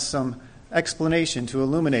some explanation to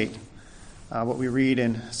illuminate what we read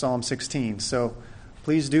in Psalm 16. So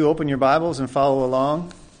please do open your Bibles and follow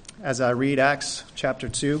along as I read Acts chapter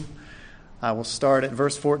 2. I will start at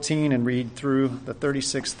verse 14 and read through the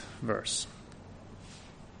 36th verse.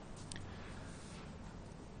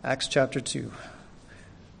 Acts chapter 2.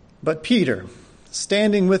 But Peter,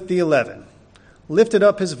 standing with the 11, lifted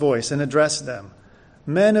up his voice and addressed them,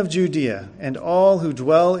 "Men of Judea and all who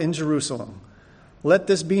dwell in Jerusalem, let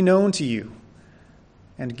this be known to you,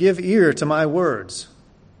 and give ear to my words.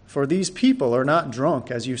 For these people are not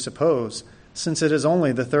drunk, as you suppose, since it is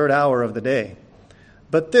only the third hour of the day.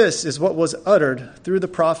 But this is what was uttered through the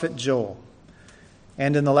prophet Joel.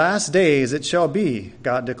 And in the last days it shall be,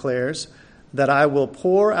 God declares, that I will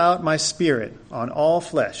pour out my Spirit on all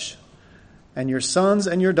flesh, and your sons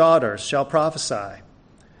and your daughters shall prophesy,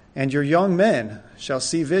 and your young men shall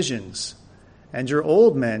see visions, and your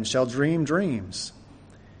old men shall dream dreams.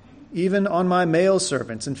 Even on my male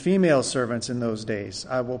servants and female servants in those days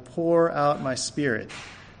I will pour out my Spirit,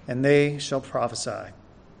 and they shall prophesy.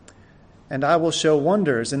 And I will show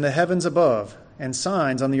wonders in the heavens above, and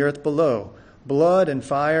signs on the earth below, blood and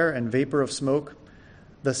fire and vapor of smoke.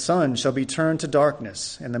 The sun shall be turned to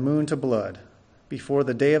darkness, and the moon to blood, before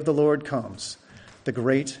the day of the Lord comes, the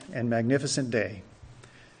great and magnificent day.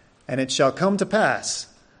 And it shall come to pass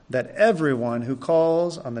that everyone who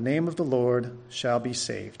calls on the name of the Lord shall be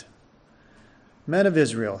saved." Men of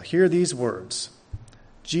Israel, hear these words.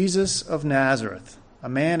 Jesus of Nazareth, a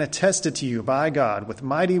man attested to you by God with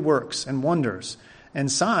mighty works and wonders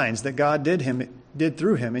and signs that God did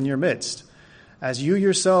through him in your midst, as you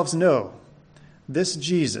yourselves know. This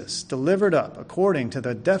Jesus, delivered up according to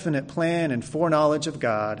the definite plan and foreknowledge of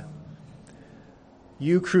God,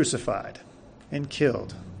 you crucified and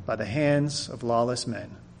killed by the hands of lawless men.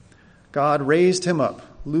 God raised him up,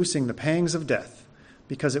 loosing the pangs of death,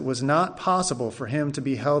 because it was not possible for him to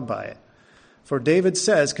be held by it. For David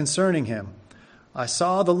says concerning him, "I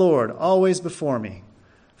saw the Lord always before me,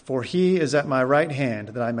 for he is at my right hand,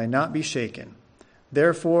 that I may not be shaken.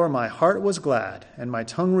 Therefore my heart was glad, and my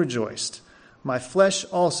tongue rejoiced. My flesh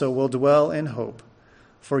also will dwell in hope.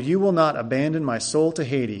 For you will not abandon my soul to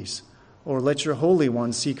Hades, or let your Holy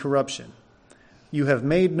One see corruption. You have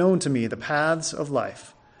made known to me the paths of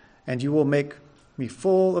life, and you will make me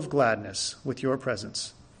full of gladness with your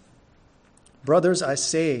presence. Brothers, I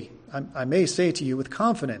may say to you with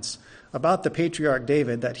confidence about the patriarch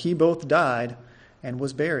David that he both died and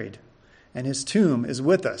was buried, and his tomb is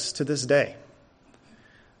with us to this day.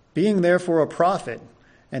 Being therefore a prophet,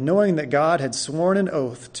 and knowing that God had sworn an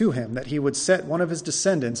oath to him that he would set one of his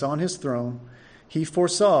descendants on his throne, he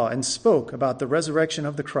foresaw and spoke about the resurrection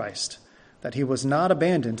of the Christ, that he was not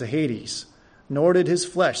abandoned to Hades, nor did his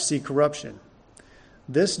flesh see corruption.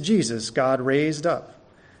 This Jesus God raised up,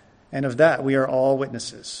 and of that we are all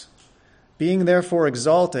witnesses. Being therefore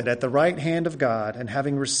exalted at the right hand of God, and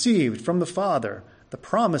having received from the Father the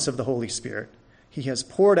promise of the Holy Spirit, he has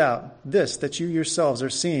poured out this that you yourselves are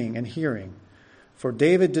seeing and hearing. For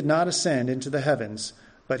David did not ascend into the heavens,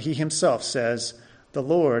 but he himself says, "The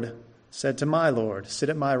Lord said to my Lord, sit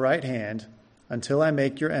at my right hand until I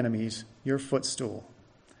make your enemies your footstool."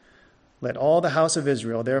 Let all the house of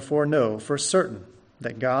Israel therefore know for certain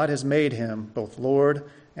that God has made him both Lord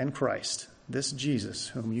and Christ, this Jesus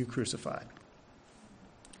whom you crucified.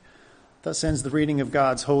 Thus ends the reading of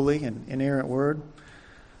God's holy and inerrant word.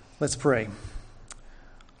 Let's pray.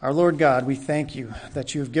 Our Lord God, we thank you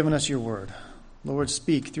that you have given us your word. Lord,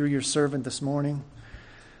 speak through your servant this morning.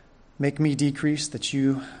 Make me decrease that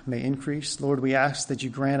you may increase. Lord, we ask that you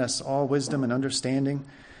grant us all wisdom and understanding,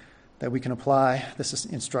 that we can apply this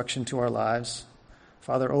instruction to our lives.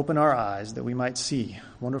 Father, open our eyes that we might see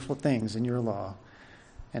wonderful things in your law,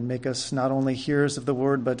 and make us not only hearers of the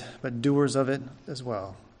word, but doers of it as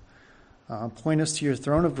well. Point us to your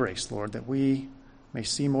throne of grace, Lord, that we may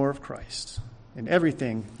see more of Christ. In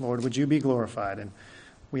everything, Lord, would you be glorified, and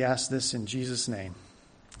we ask this in Jesus' name.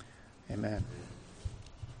 Amen.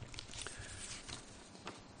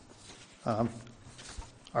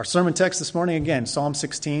 Our sermon text this morning, again, Psalm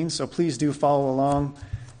 16, so please do follow along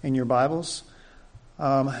in your Bibles.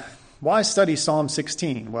 Why study Psalm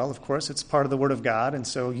 16? Well, of course, it's part of the Word of God, and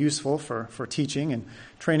so useful for teaching and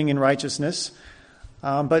training in righteousness.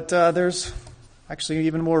 But there's actually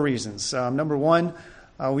even more reasons. Number one,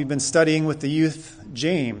 we've been studying with the youth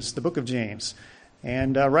James, the book of James.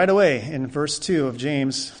 And right away in verse 2 of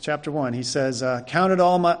James chapter 1, he says, "Count it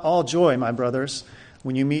all joy, my brothers,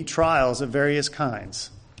 when you meet trials of various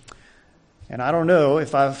kinds." And I don't know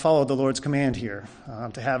if I've followed the Lord's command here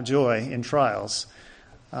to have joy in trials.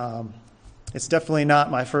 It's definitely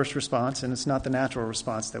not my first response, and it's not the natural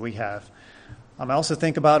response that we have. I also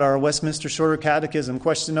think about our Westminster Shorter Catechism,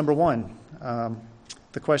 question number 1.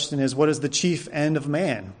 The question is, what is the chief end of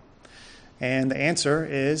man? And the answer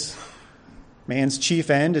is, man's chief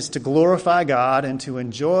end is to glorify God and to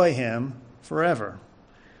enjoy him forever.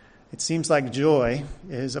 It seems like joy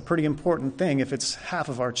is a pretty important thing if it's half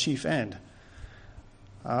of our chief end.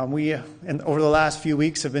 We, over the last few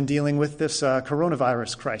weeks, have been dealing with this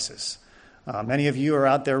coronavirus crisis. Many of you are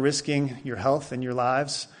out there risking your health and your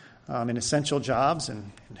lives in essential jobs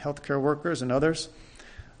and healthcare workers and others.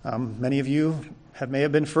 Many of you may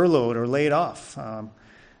have been furloughed or laid off.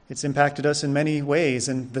 It's impacted us in many ways,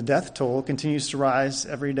 and the death toll continues to rise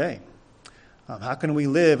every day. How can we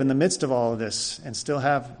live in the midst of all of this and still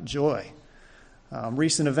have joy?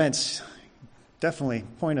 Recent events definitely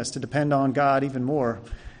point us to depend on God even more,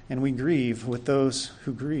 and we grieve with those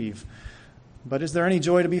who grieve. But is there any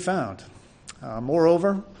joy to be found?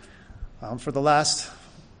 Moreover, for the last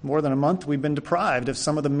more than a month, we've been deprived of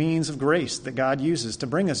some of the means of grace that God uses to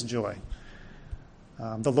bring us joy.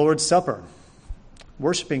 The Lord's Supper,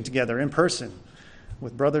 worshiping together in person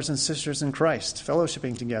with brothers and sisters in Christ,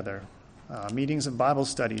 fellowshipping together, meetings of Bible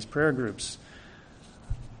studies, prayer groups.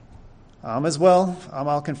 As well,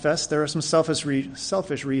 I'll confess there are some selfish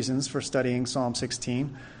reasons for studying Psalm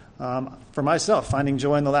 16. For myself, finding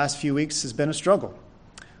joy in the last few weeks has been a struggle.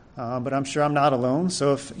 But I'm sure I'm not alone.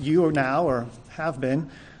 So if you are now or have been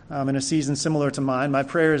in a season similar to mine, my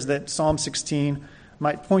prayer is that Psalm 16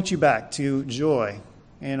 might point you back to joy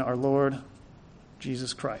in our Lord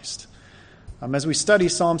Jesus Christ. As we study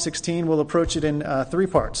Psalm 16, we'll approach it in 3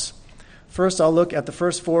 parts. First, I'll look at the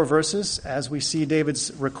first 4 verses as we see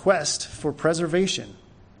David's request for preservation.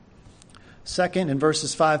 Second, in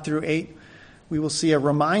verses 5 through 8, we will see a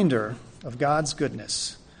reminder of God's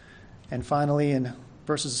goodness. And finally, in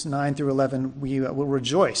verses 9 through 11, we will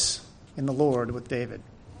rejoice in the Lord with David.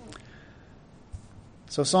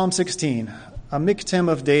 So Psalm 16, a miktam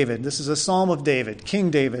of David. This is a psalm of David,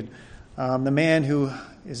 King David, the man who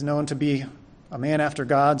is known to be a man after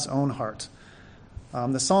God's own heart.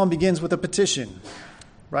 The psalm begins with a petition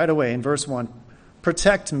right away in verse 1.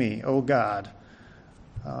 Protect me, O God.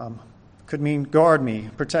 Could mean guard me,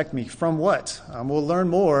 protect me. From what? We'll learn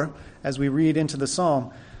more as we read into the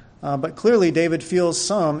psalm. But clearly David feels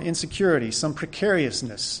some insecurity, some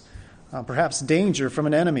precariousness, perhaps danger from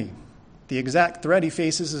an enemy. The exact threat he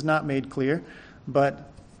faces is not made clear, but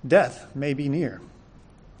death may be near.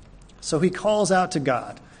 So he calls out to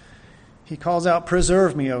God. He calls out,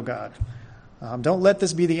 preserve me, O God. Don't let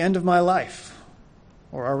this be the end of my life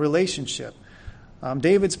or our relationship.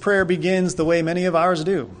 David's prayer begins the way many of ours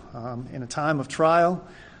do, in a time of trial,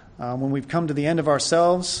 when we've come to the end of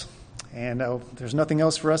ourselves and there's nothing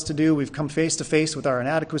else for us to do. We've come face to face with our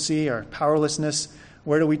inadequacy, our powerlessness.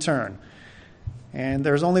 Where do we turn? And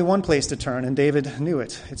there's only one place to turn, and David knew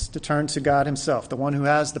it. It's to turn to God himself, the one who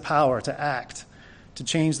has the power to act, to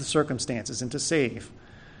change the circumstances, and to save.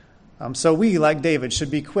 So we, like David,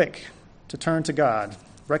 should be quick to turn to God,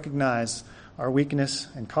 recognize our weakness,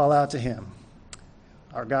 and call out to him,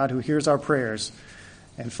 our God who hears our prayers,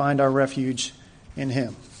 and find our refuge in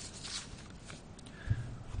him.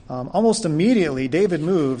 Almost immediately, David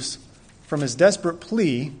moves from his desperate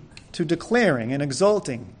plea to declaring and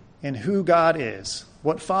exulting in who God is.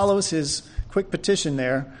 What follows his quick petition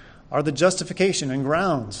there are the justification and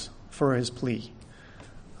grounds for his plea.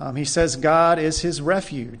 He says God is his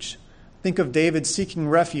refuge. Think of David seeking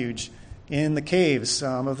refuge in the caves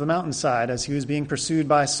of the mountainside as he was being pursued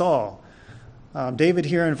by Saul. David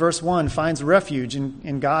here in verse 1 finds refuge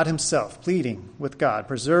in God himself, pleading with God,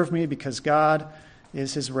 preserve me because God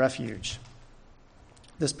is his refuge.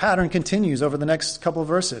 This pattern continues over the next couple of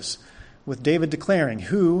verses, with David declaring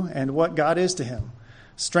who and what God is to him,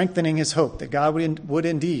 strengthening his hope that God would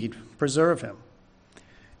indeed preserve him.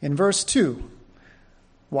 In verse 2,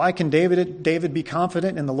 why can David be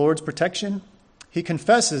confident in the Lord's protection? He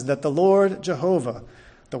confesses that the Lord Jehovah,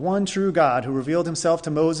 the one true God who revealed himself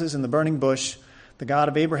to Moses in the burning bush, the God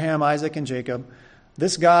of Abraham, Isaac, and Jacob,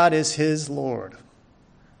 this God is his Lord.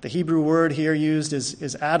 The Hebrew word here used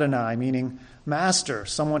is Adonai, meaning master,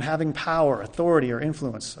 someone having power, authority, or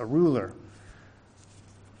influence, a ruler.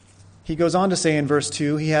 He goes on to say in verse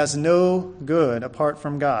 2, he has no good apart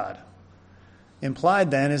from God. Implied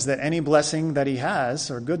then is that any blessing that he has,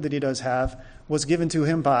 or good that he does have, was given to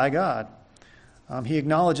him by God. He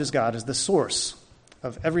acknowledges God as the source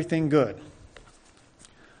of everything good.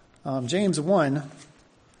 James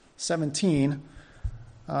 1:17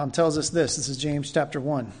 tells us this. This is James chapter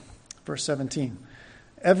 1, verse 17.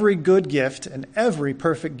 Every good gift and every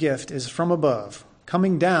perfect gift is from above,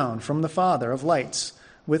 coming down from the Father of lights,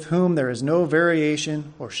 with whom there is no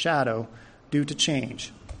variation or shadow due to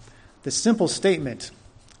change. This simple statement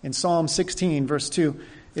in Psalm 16, verse 2,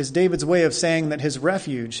 is David's way of saying that his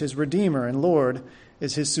refuge, his Redeemer and Lord,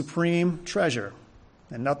 is his supreme treasure,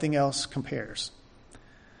 and nothing else compares.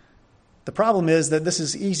 The problem is that this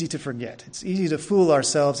is easy to forget. It's easy to fool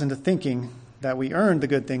ourselves into thinking that we earned the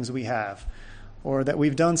good things we have, or that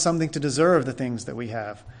we've done something to deserve the things that we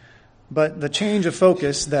have. But the change of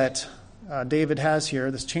focus that David has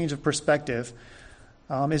here, this change of perspective,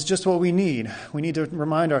 is just what we need. We need to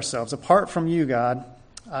remind ourselves, apart from you, God,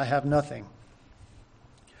 I have nothing.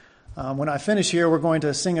 When I finish here, we're going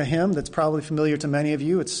to sing a hymn that's probably familiar to many of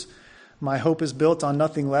you. It's My Hope is Built on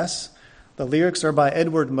Nothing Less. The lyrics are by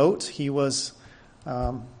Edward Mote. He was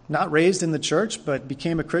not raised in the church, but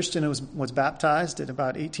became a Christian and was baptized at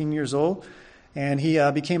about 18 years old. And he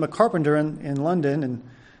became a carpenter in London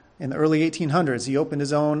in the early 1800s. He opened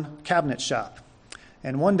his own cabinet shop.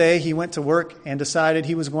 And one day he went to work and decided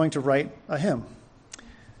he was going to write a hymn.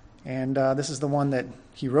 And this is the one that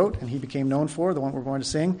he wrote and he became known for, the one we're going to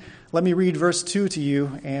sing. Let me read verse 2 to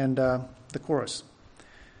you and the chorus.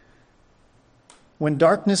 When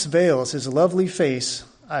darkness veils his lovely face,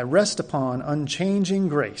 I rest upon unchanging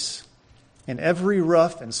grace. In every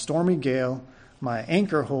rough and stormy gale, my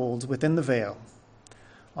anchor holds within the veil.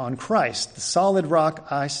 On Christ, the solid rock,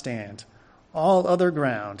 I stand. All other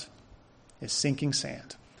ground is sinking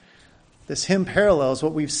sand. This hymn parallels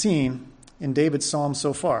what we've seen in David's psalm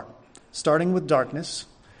so far, starting with darkness,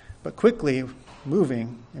 but quickly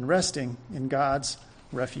moving and resting in God's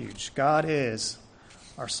refuge. God is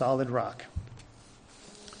our solid rock.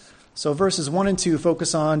 So verses 1 and 2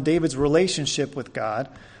 focus on David's relationship with God,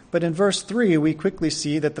 but in verse 3 we quickly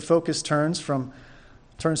see that the focus turns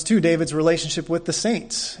to David's relationship with the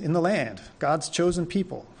saints in the land, God's chosen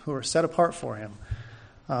people who are set apart for him.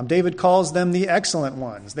 David calls them the excellent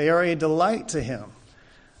ones. They are a delight to him.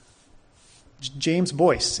 James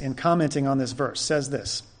Boyce, in commenting on this verse, says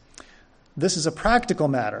this: "This is a practical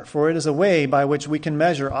matter, for it is a way by which we can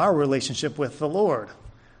measure our relationship with the Lord.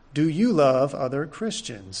 Do you love other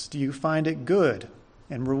Christians? Do you find it good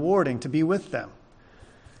and rewarding to be with them?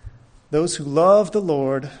 Those who love the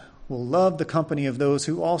Lord will love the company of those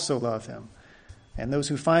who also love him. And those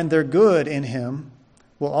who find their good in him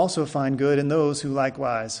will also find good in those who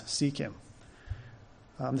likewise seek him."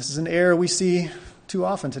 This is an error we see too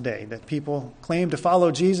often today, that people claim to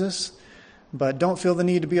follow Jesus, but don't feel the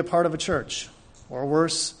need to be a part of a church, or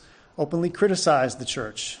worse, openly criticize the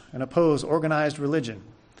church and oppose organized religion.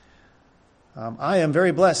 I am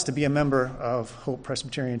very blessed to be a member of Hope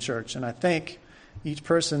Presbyterian Church, and I thank each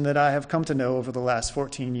person that I have come to know over the last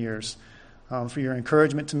 14 years for your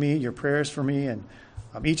encouragement to me, your prayers for me, and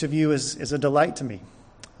each of you is a delight to me.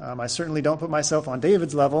 I certainly don't put myself on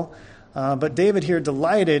David's level, but David here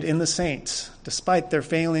delighted in the saints, despite their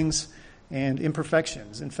failings and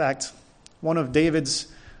imperfections. In fact, one of David's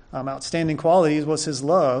outstanding qualities was his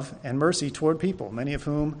love and mercy toward people, many of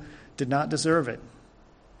whom did not deserve it.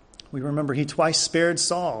 We remember he twice spared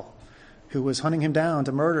Saul, who was hunting him down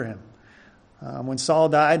to murder him. When Saul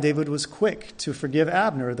died, David was quick to forgive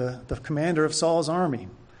Abner, the commander of Saul's army.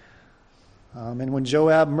 And when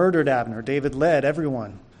Joab murdered Abner, David led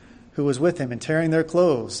everyone who was with him in tearing their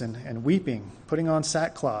clothes and weeping, putting on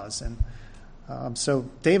sackcloths. And so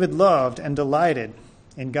David loved and delighted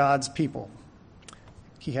in God's people.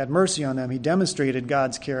 He had mercy on them. He demonstrated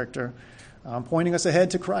God's character, pointing us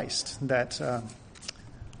ahead to Christ, that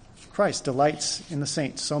Christ delights in the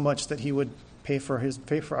saints so much that he would pay for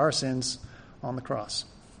our sins on the cross.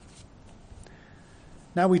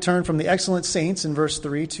 Now we turn from the excellent saints in verse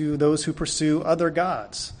 3 to those who pursue other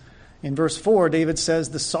gods. In verse 4, David says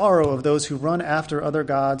the sorrow of those who run after other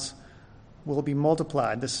gods will be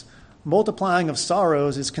multiplied. This multiplying of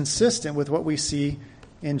sorrows is consistent with what we see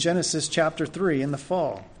in Genesis chapter 3 in the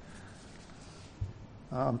fall.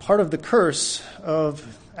 Part of the curse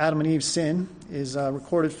of Adam and Eve's sin is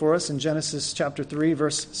recorded for us in Genesis chapter 3,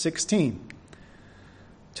 verse 16.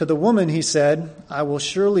 To the woman he said, I will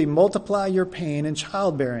surely multiply your pain in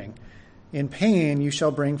childbearing. In pain you shall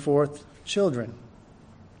bring forth children.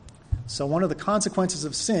 So one of the consequences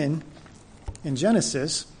of sin in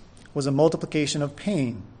Genesis was a multiplication of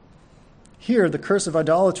pain. Here, the curse of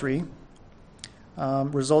idolatry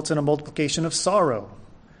results in a multiplication of sorrow,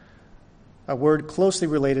 a word closely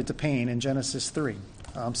related to pain in Genesis 3.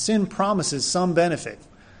 Sin promises some benefit,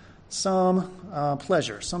 some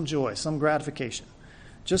pleasure, some joy, some gratification.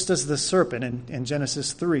 Just as the serpent in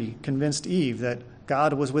Genesis 3 convinced Eve that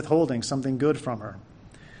God was withholding something good from her,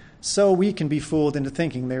 so we can be fooled into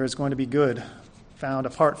thinking there is going to be good found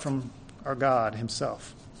apart from our God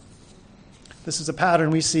himself. This is a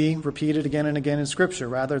pattern we see repeated again and again in Scripture.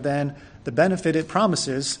 Rather than the benefit it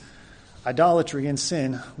promises, idolatry and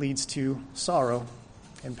sin leads to sorrow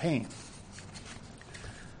and pain.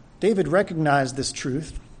 David recognized this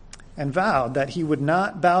truth and vowed that he would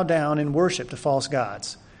not bow down in worship to false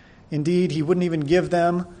gods. Indeed, he wouldn't even give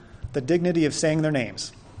them the dignity of saying their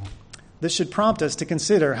names. This should prompt us to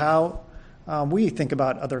consider how we think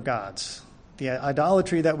about other gods. The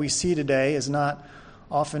idolatry that we see today is not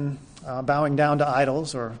often bowing down to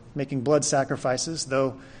idols or making blood sacrifices,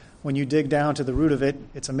 though when you dig down to the root of it,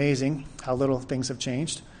 it's amazing how little things have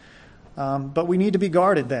changed. But we need to be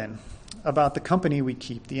guarded then about the company we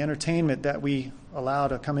keep, the entertainment that we allow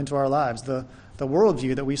to come into our lives, the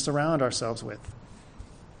worldview that we surround ourselves with.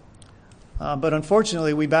 But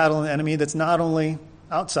unfortunately, we battle an enemy that's not only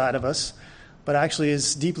outside of us, but actually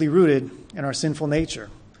is deeply rooted in our sinful nature.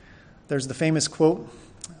 There's the famous quote.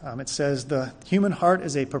 It says, "The human heart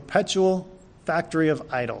is a perpetual factory of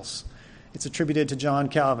idols." It's attributed to John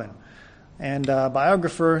Calvin. And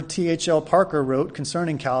biographer T.H.L. Parker wrote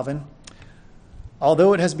concerning Calvin,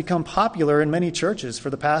 "Although it has become popular in many churches for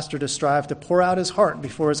the pastor to strive to pour out his heart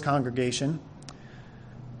before his congregation,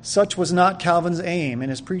 such was not Calvin's aim in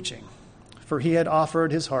his preaching, for he had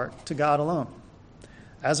offered his heart to God alone.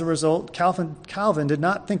 As a result, Calvin did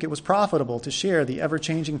not think it was profitable to share the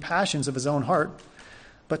ever-changing passions of his own heart,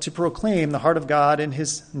 but to proclaim the heart of God in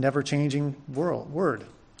his never-changing word.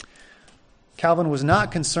 Calvin was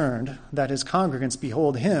not concerned that his congregants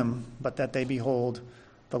behold him, but that they behold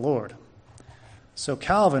the Lord. So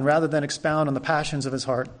Calvin, rather than expound on the passions of his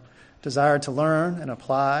heart, desired to learn and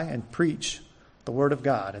apply and preach the word of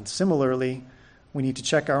God. And similarly, we need to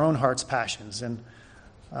check our own heart's passions and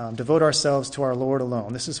devote ourselves to our Lord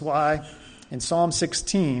alone. This is why in Psalm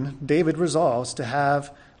 16, David resolves to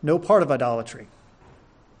have no part of idolatry.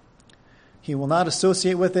 He will not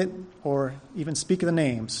associate with it or even speak the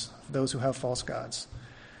names of those who have false gods.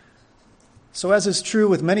 So as is true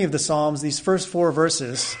with many of the Psalms, these first 4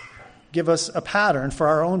 verses give us a pattern for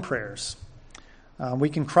our own prayers. We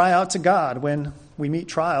can cry out to God when we meet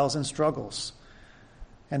trials and struggles.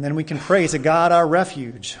 And then we can pray to God, our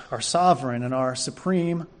refuge, our sovereign, and our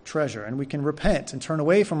supreme treasure. And we can repent and turn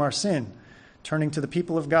away from our sin, turning to the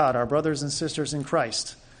people of God, our brothers and sisters in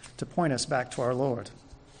Christ, to point us back to our Lord.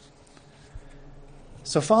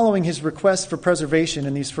 So following his request for preservation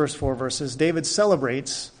in these first 4 verses, David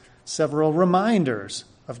celebrates several reminders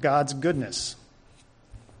of God's goodness.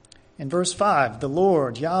 In verse 5, the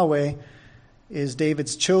Lord, Yahweh, is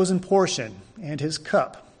David's chosen portion and his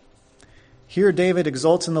cup. Here David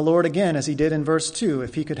exults in the Lord again, as he did in verse 2.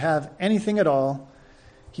 If he could have anything at all,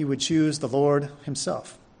 he would choose the Lord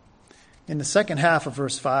himself. In the second half of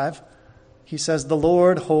verse 5, he says, the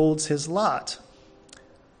Lord holds his lot.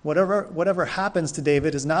 Whatever happens to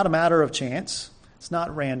David is not a matter of chance. It's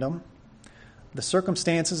not random. The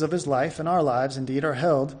circumstances of his life and our lives, indeed, are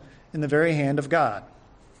held in the very hand of God.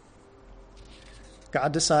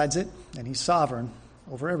 God decides it, and he's sovereign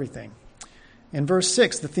over everything. In verse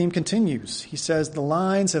 6, the theme continues. He says, the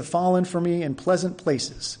lines have fallen for me in pleasant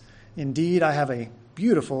places. Indeed, I have a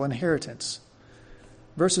beautiful inheritance.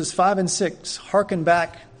 Verses 5 and 6 hearken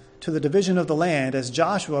back to the division of the land as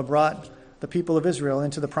Joshua brought the people of Israel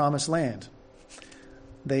into the promised land.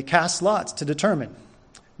 They cast lots to determine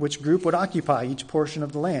which group would occupy each portion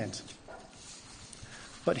of the land.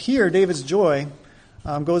 But here, David's joy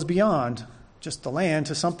goes beyond just the land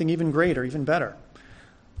to something even greater, even better.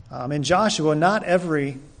 In Joshua, not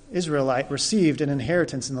every Israelite received an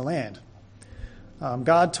inheritance in the land.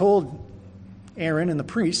 God told Aaron and the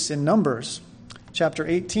priests in Numbers chapter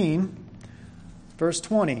 18, verse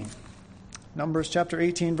 20. Numbers chapter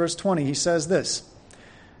 18, verse 20, he says this,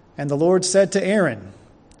 and the Lord said to Aaron,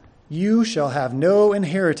 you shall have no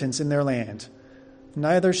inheritance in their land,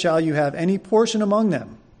 neither shall you have any portion among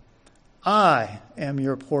them. I am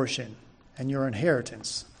your portion and your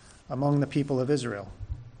inheritance among the people of Israel.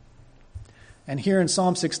 And here in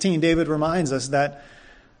Psalm 16, David reminds us that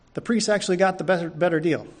the priests actually got the better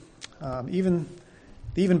deal. The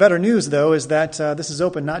even better news, though, is that this is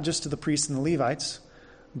open not just to the priests and the Levites,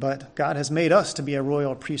 but God has made us to be a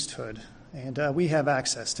royal priesthood, and we have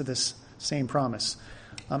access to this same promise.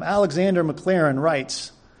 Alexander McLaren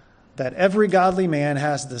writes that every godly man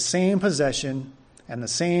has the same possession and the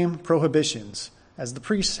same prohibitions as the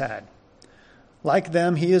priests had. Like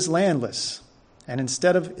them, he is landless, and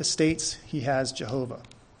instead of estates, he has Jehovah.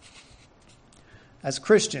 As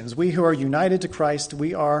Christians, we who are united to Christ,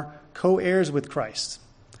 we are co-heirs with Christ.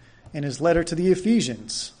 In his letter to the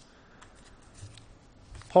Ephesians,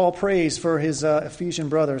 Paul prays for his Ephesian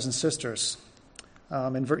brothers and sisters.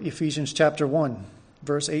 in Ephesians chapter 1,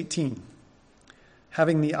 verse 18.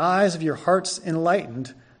 Having the eyes of your hearts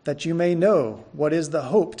enlightened, that you may know what is the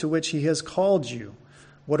hope to which he has called you,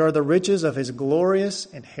 what are the riches of his glorious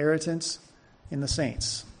inheritance in the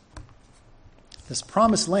saints. This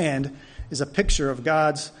promised land is a picture of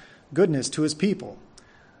God's goodness to his people,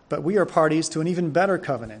 but we are parties to an even better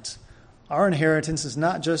covenant. Our inheritance is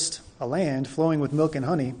not just a land flowing with milk and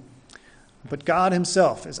honey, but God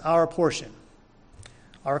himself is our portion,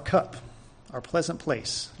 our cup, our pleasant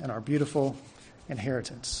place, and our beautiful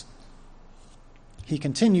inheritance. He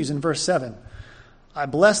continues in verse 7, I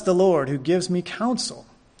bless the Lord who gives me counsel.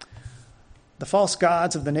 The false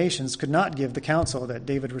gods of the nations could not give the counsel that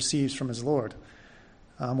David receives from his Lord.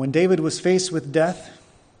 When David was faced with death,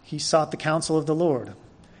 he sought the counsel of the Lord.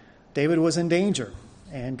 David was in danger,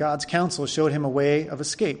 and God's counsel showed him a way of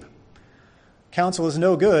escape. Counsel is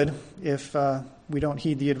no good if we don't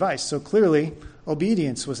heed the advice. So clearly,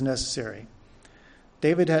 obedience was necessary.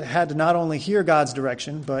 David had to not only hear God's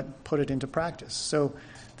direction, but put it into practice. So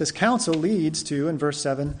this counsel leads to, in verse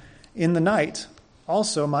 7, in the night,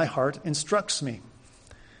 also my heart instructs me.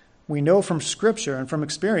 We know from Scripture and from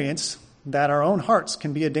experience that our own hearts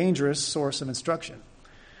can be a dangerous source of instruction.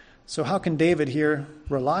 So how can David here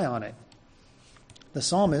rely on it? The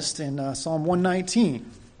psalmist in Psalm 119,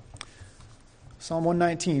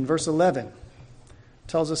 verse 11,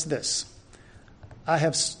 tells us this. I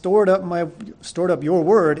have stored up your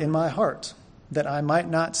word in my heart, that I might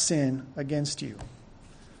not sin against you.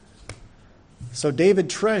 So David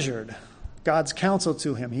treasured God's counsel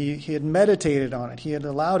to him. He had meditated on it. He had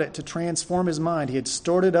allowed it to transform his mind. He had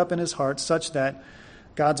stored it up in his heart such that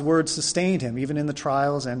God's word sustained him, even in the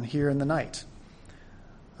trials and here in the night.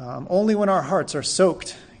 Only when our hearts are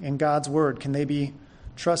soaked in God's word can they be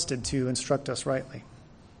trusted to instruct us rightly.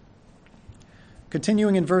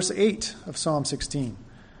 Continuing in verse 8 of Psalm 16,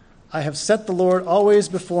 I have set the Lord always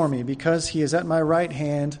before me, because he is at my right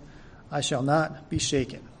hand, I shall not be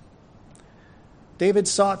shaken. David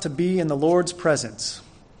sought to be in the Lord's presence,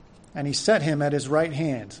 and he set him at his right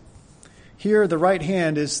hand. Here, the right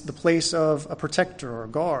hand is the place of a protector or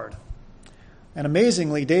guard. And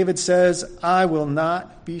amazingly, David says, I will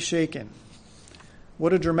not be shaken.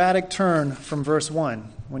 What a dramatic turn from verse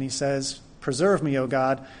 1, when he says, preserve me, O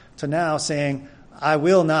God, to now saying, I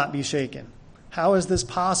will not be shaken. How is this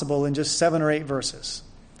possible in just 7 or 8 verses?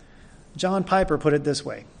 John Piper put it this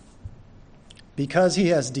way. Because he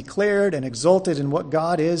has declared and exulted in what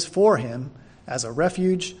God is for him as a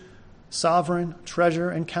refuge, sovereign,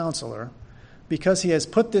 treasure, and counselor, because he has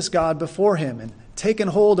put this God before him and taken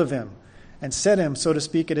hold of him and set him, so to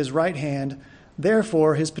speak, at his right hand,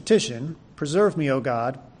 therefore his petition, preserve me, O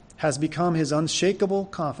God, has become his unshakable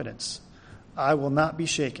confidence. I will not be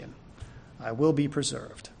shaken. I will be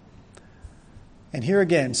preserved. And here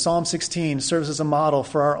again, Psalm 16 serves as a model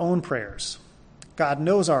for our own prayers. God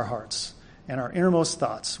knows our hearts and our innermost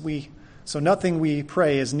thoughts. So nothing we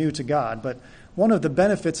pray is new to God, but one of the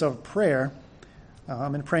benefits of prayer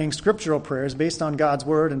and praying scriptural prayers based on God's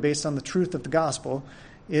word and based on the truth of the gospel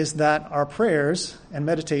is that our prayers and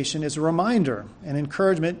meditation is a reminder and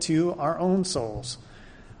encouragement to our own souls.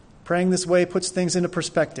 Praying this way puts things into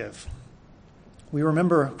perspective. We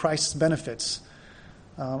remember Christ's benefits.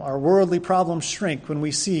 Our worldly problems shrink when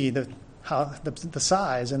we see the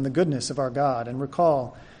size and the goodness of our God and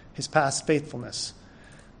recall his past faithfulness.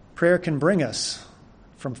 Prayer can bring us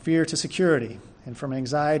from fear to security and from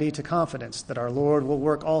anxiety to confidence that our Lord will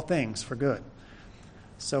work all things for good.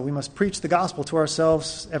 So we must preach the gospel to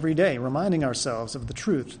ourselves every day, reminding ourselves of the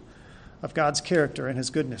truth of God's character and his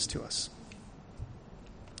goodness to us.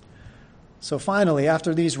 So finally,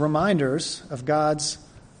 after these reminders of God's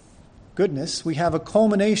goodness, we have a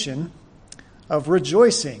culmination of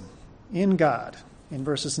rejoicing in God in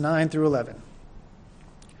verses 9 through 11.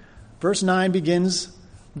 Verse 9 begins,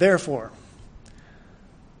 therefore.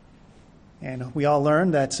 And we all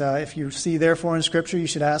learned that if you see therefore in Scripture, you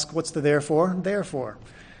should ask, what's the therefore? Therefore.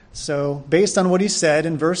 So based on what he said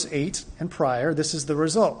in verse 8 and prior, this is the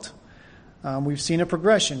result. We've seen a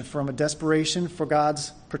progression from a desperation for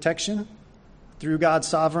God's protection through God's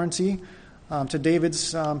sovereignty to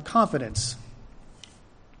David's confidence.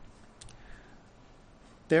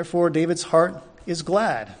 Therefore, David's heart is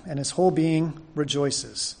glad and his whole being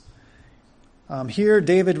rejoices. Here,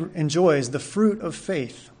 David enjoys the fruit of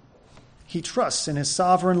faith. He trusts in his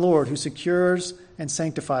sovereign Lord who secures and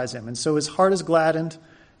sanctifies him. And so his heart is gladdened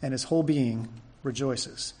and his whole being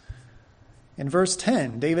rejoices. In verse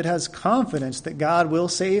 10, David has confidence that God will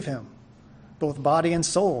save him, both body and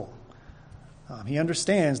soul. He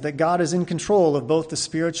understands that God is in control of both the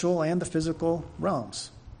spiritual and the physical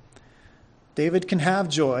realms. David can have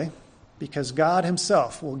joy because God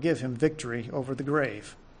himself will give him victory over the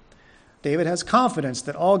grave. David has confidence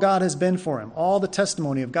that all God has been for him, all the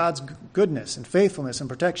testimony of God's goodness and faithfulness and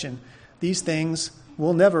protection, these things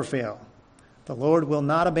will never fail. The Lord will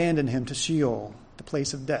not abandon him to Sheol, the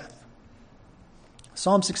place of death.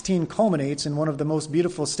 Psalm 16 culminates in one of the most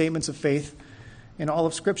beautiful statements of faith in all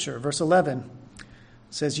of Scripture. Verse 11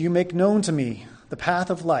 says, "You make known to me the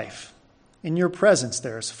path of life. In your presence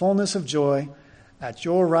there is fullness of joy. At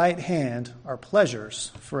your right hand are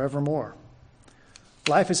pleasures forevermore."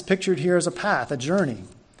 Life is pictured here as a path, a journey.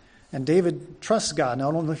 And David trusts God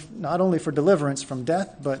not only for deliverance from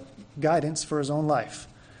death, but guidance for his own life.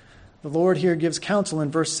 The Lord here gives counsel in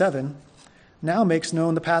verse 7, now makes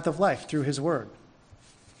known the path of life through his word.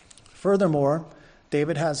 Furthermore,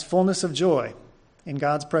 David has fullness of joy in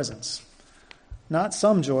God's presence. Not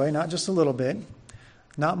some joy, not just a little bit,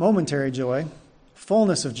 not momentary joy,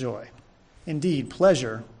 fullness of joy. Indeed,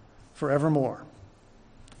 pleasure forevermore.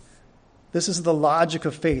 This is the logic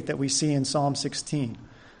of faith that we see in Psalm 16.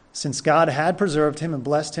 Since God had preserved him and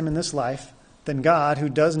blessed him in this life, then God, who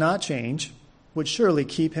does not change, would surely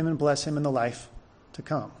keep him and bless him in the life to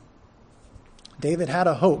come. David had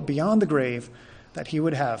a hope beyond the grave that he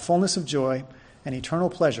would have fullness of joy and eternal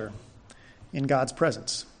pleasure in God's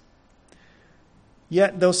presence.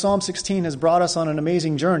 Yet, though Psalm 16 has brought us on an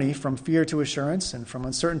amazing journey from fear to assurance and from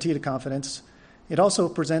uncertainty to confidence, it also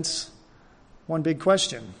presents one big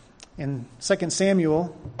question. In 2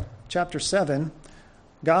 Samuel chapter 7,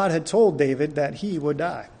 God had told David that he would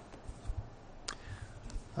die.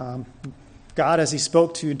 God, as he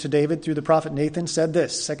spoke to David through the prophet Nathan, said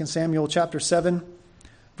this, 2 Samuel chapter 7,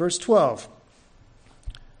 verse 12.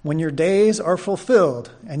 "When your days are fulfilled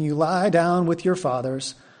and you lie down with your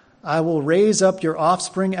fathers, I will raise up your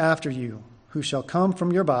offspring after you, who shall come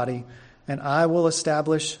from your body, and I will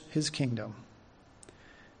establish his kingdom.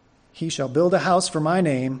 He shall build a house for my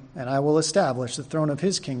name, and I will establish the throne of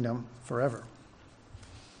his kingdom forever."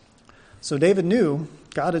 So David knew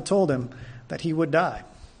God had told him that he would die.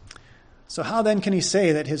 So how then can he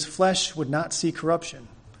say that his flesh would not see corruption?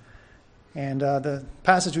 And the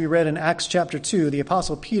passage we read in Acts chapter 2, the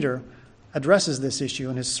Apostle Peter addresses this issue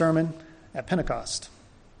in his sermon at Pentecost.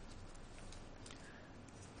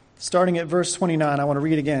 Starting at verse 29, I want to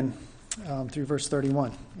read again through verse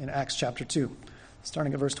 31 in Acts chapter 2.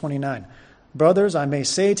 Starting at verse 29. "Brothers, I may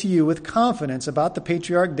say to you with confidence about the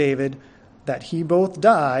patriarch David that he both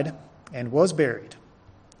died and was buried,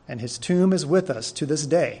 and his tomb is with us to this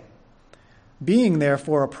day. Being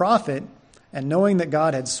therefore a prophet, and knowing that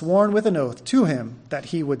God had sworn with an oath to him that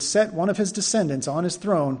he would set one of his descendants on his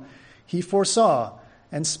throne, he foresaw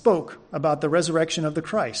and spoke about the resurrection of the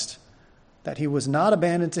Christ, that he was not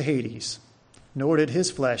abandoned to Hades, nor did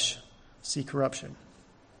his flesh see corruption."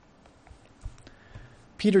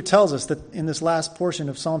 Peter tells us that in this last portion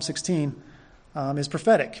of Psalm 16 is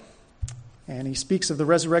prophetic, and he speaks of the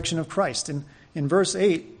resurrection of Christ. In verse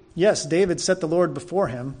 8, yes, David set the Lord before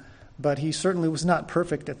him, but he certainly was not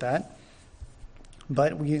perfect at that.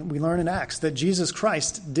 But we learn in Acts that Jesus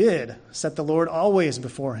Christ did set the Lord always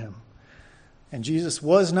before him. And Jesus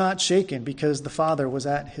was not shaken because the Father was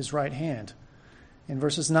at his right hand. In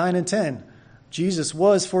verses 9 and 10, Jesus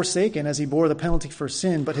was forsaken as he bore the penalty for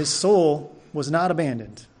sin, but his soul was not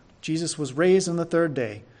abandoned. Jesus was raised on the third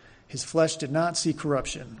day. His flesh did not see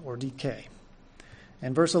corruption or decay.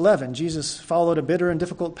 And verse 11, Jesus followed a bitter and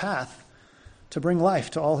difficult path to bring life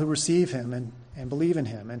to all who receive him and believe in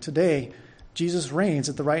him. And today, Jesus reigns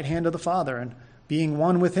at the right hand of the Father, and being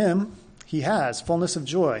one with him, he has fullness of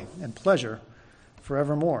joy and pleasure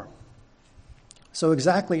forevermore. So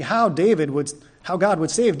exactly how God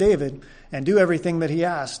would save David and do everything that he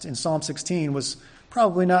asked in Psalm 16 was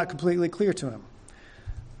probably not completely clear to him.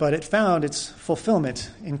 But it found its fulfillment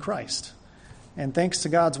in Christ. And thanks to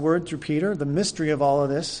God's word through Peter, the mystery of all of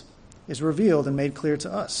this is revealed and made clear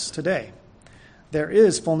to us today. There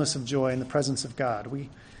is fullness of joy in the presence of God.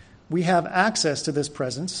 We have access to this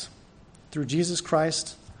presence through Jesus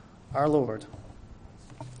Christ, our Lord.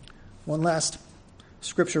 One last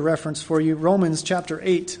scripture reference for you. Romans chapter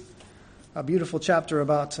 8, a beautiful chapter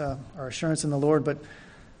about our assurance in the Lord. But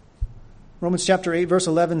Romans chapter 8, verse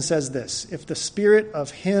 11 says this, "If the spirit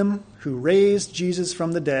of him who raised Jesus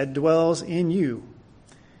from the dead dwells in you,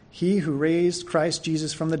 he who raised Christ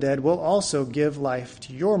Jesus from the dead will also give life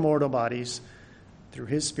to your mortal bodies through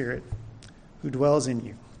his Spirit who dwells in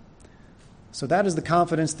you." So that is the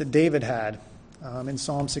confidence that David had in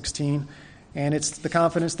Psalm 16, and it's the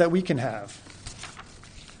confidence that we can have.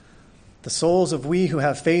 The souls of we who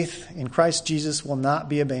have faith in Christ Jesus will not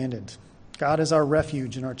be abandoned. God is our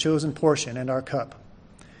refuge and our chosen portion and our cup.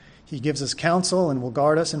 He gives us counsel and will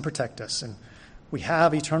guard us and protect us. And we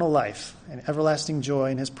have eternal life and everlasting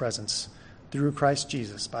joy in his presence through Christ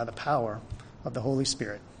Jesus by the power of the Holy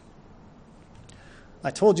Spirit.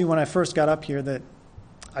 I told you when I first got up here that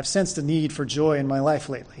I've sensed a need for joy in my life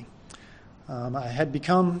lately. I had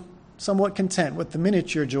become somewhat content with the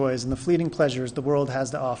miniature joys and the fleeting pleasures the world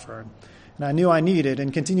has to offer. And I knew I needed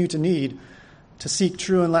and continue to need to seek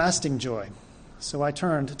true and lasting joy. So I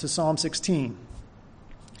turned to Psalm 16.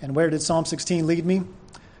 And where did Psalm 16 lead me?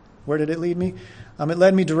 Where did it lead me? It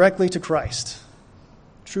led me directly to Christ.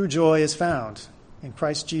 True joy is found in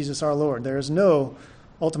Christ Jesus our Lord. There is no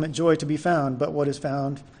ultimate joy to be found but what is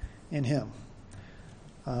found in him.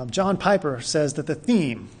 John Piper says that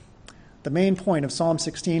the main point of Psalm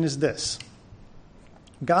 16 is this: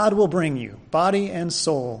 God will bring you, body and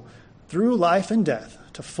soul, through life and death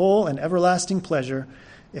to full and everlasting pleasure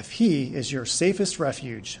if he is your safest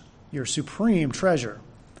refuge, your supreme treasure,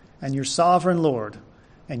 and your sovereign Lord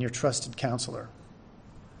and your trusted counselor.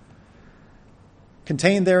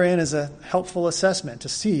 Contained therein is a helpful assessment to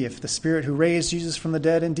see if the Spirit who raised Jesus from the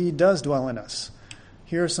dead indeed does dwell in us.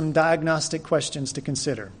 Here are some diagnostic questions to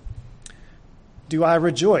consider. Do I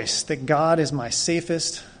rejoice that God is my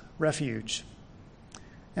safest refuge?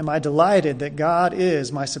 Am I delighted that God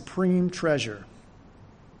is my supreme treasure?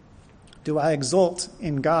 Do I exult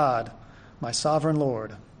in God, my sovereign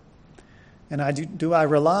Lord? And do I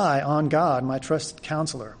rely on God, my trusted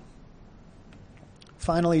counselor?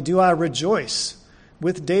 Finally, do I rejoice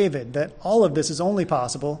with David that all of this is only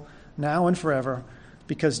possible now and forever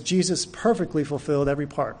because Jesus perfectly fulfilled every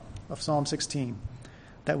part of Psalm 16,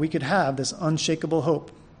 that we could have this unshakable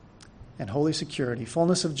hope and holy security,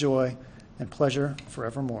 fullness of joy and pleasure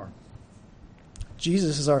forevermore.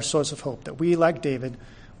 Jesus is our source of hope, that we, like David,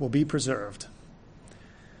 will be preserved.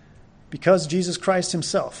 Because Jesus Christ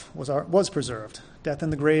himself was preserved, death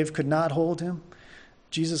and the grave could not hold him.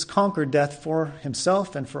 Jesus conquered death for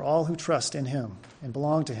himself and for all who trust in him and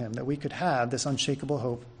belong to him, that we could have this unshakable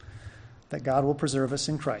hope that God will preserve us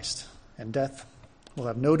in Christ and death will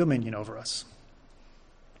have no dominion over us.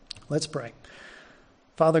 Let's pray.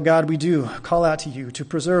 Father God, we do call out to you to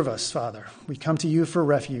preserve us, Father. We come to you for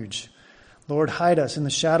refuge. Lord, hide us in the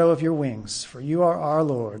shadow of your wings, for you are our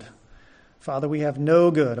Lord. Father, we have no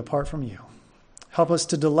good apart from you. Help us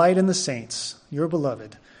to delight in the saints, your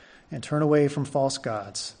beloved, and turn away from false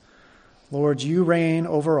gods. Lord, you reign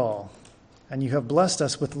over all, and you have blessed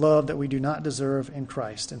us with love that we do not deserve in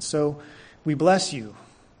Christ. And so we bless you.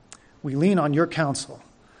 We lean on your counsel.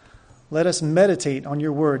 Let us meditate on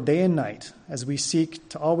your word day and night as we seek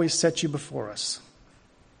to always set you before us.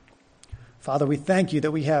 Father, we thank you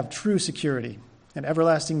that we have true security and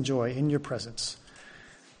everlasting joy in your presence.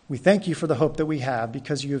 We thank you for the hope that we have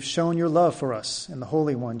because you have shown your love for us in the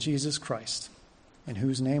Holy One, Jesus Christ, in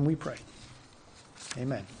whose name we pray.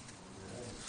 Amen.